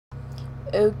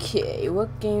Okay,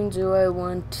 what game do I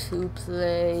want to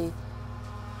play?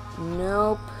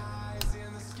 Nope.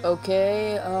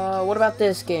 Okay, what about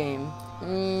this game?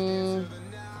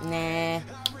 Nah.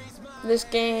 This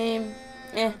game?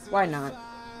 Why not?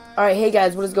 Alright, hey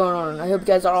guys, what is going on? I hope you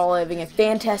guys are all having a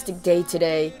fantastic day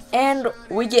today. And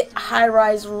we get high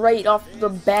rise right off the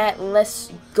bat.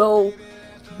 Let's go,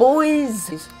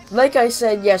 boys! Like I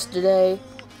said yesterday,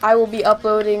 I will be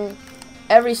uploading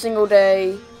every single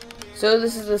day. So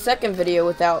this is the second video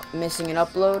without missing an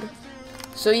upload.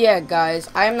 So yeah,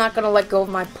 guys, I am not going to let go of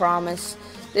my promise.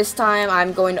 This time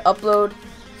I'm going to upload,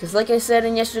 because like I said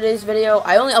in yesterday's video,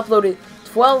 I only uploaded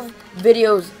 12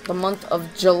 videos the month of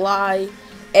July.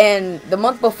 And the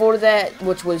month before that,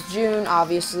 which was June,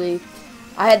 obviously,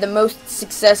 I had the most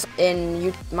success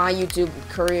in my YouTube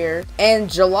career. And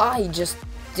July just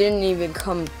didn't even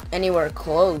come anywhere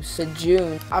close to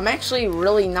June. I'm actually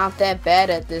really not that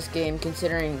bad at this game,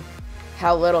 considering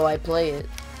how little I play it.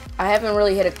 I haven't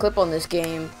really hit a clip on this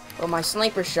game, but my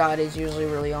sniper shot is usually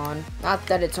really on. Not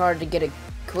that it's hard to get a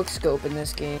quick scope in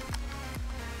this game.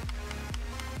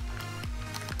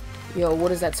 Yo, what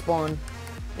does that spawn?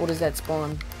 What does that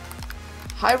spawn?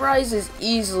 High Rise is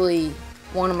easily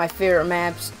one of my favorite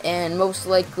maps, and most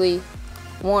likely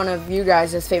one of you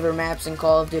guys' favorite maps in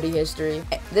Call of Duty history.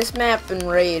 This map and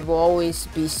Raid will always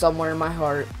be somewhere in my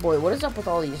heart. Boy, what is up with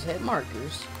all these hit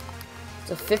markers?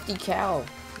 It's a 50 cal.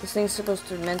 This thing's supposed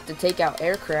to meant to take out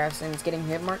aircrafts, and it's getting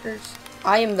hit markers.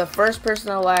 I am the first person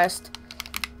to last,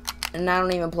 and I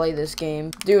don't even play this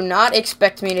game. Do not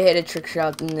expect me to hit a trick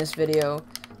shot in this video,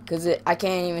 because I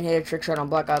can't even hit a trick shot on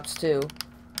Black Ops 2.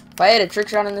 If I hit a trick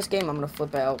shot in this game, I'm gonna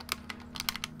flip out.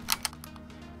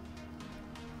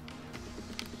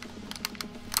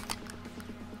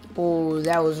 Oh,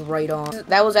 that was right on.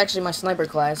 That was actually my sniper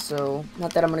class, so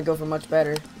not that I'm gonna go for much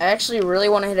better. I actually really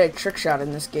want to hit a trick shot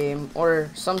in this game, or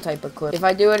some type of clip. If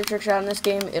I do hit a trick shot in this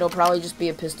game, it'll probably just be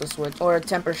a pistol switch, or a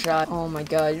temper shot. Oh my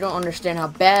god, you don't understand how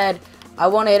bad I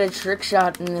want to hit a trick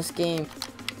shot in this game.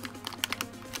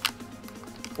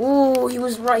 Ooh, he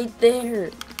was right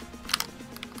there.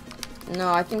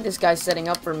 No, I think this guy's setting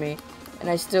up for me, and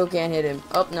I still can't hit him.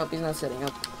 Oh, nope, he's not setting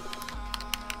up.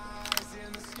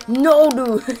 No,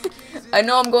 dude! I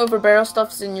know I'm going for barrel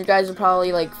stuffs, and you guys are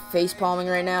probably, like, face palming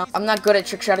right now. I'm not good at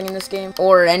trick shotting in this game,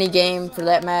 or any game, for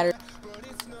that matter.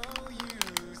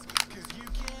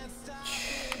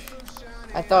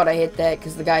 I thought I hit that,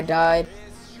 because the guy died.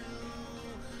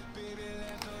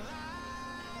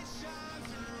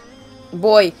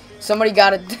 Boy, somebody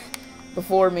got it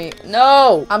before me.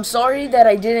 No! I'm sorry that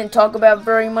I didn't talk about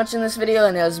very much in this video,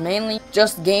 and it was mainly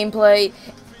just gameplay.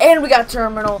 And we got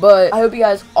terminal. But I hope you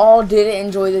guys all did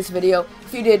enjoy this video.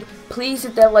 If you did, please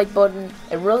hit that like button.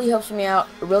 It really helps me out.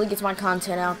 It really gets my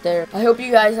content out there. I hope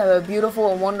you guys have a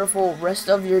beautiful and wonderful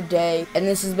rest of your day. And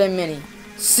this has been Minnie.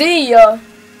 See ya!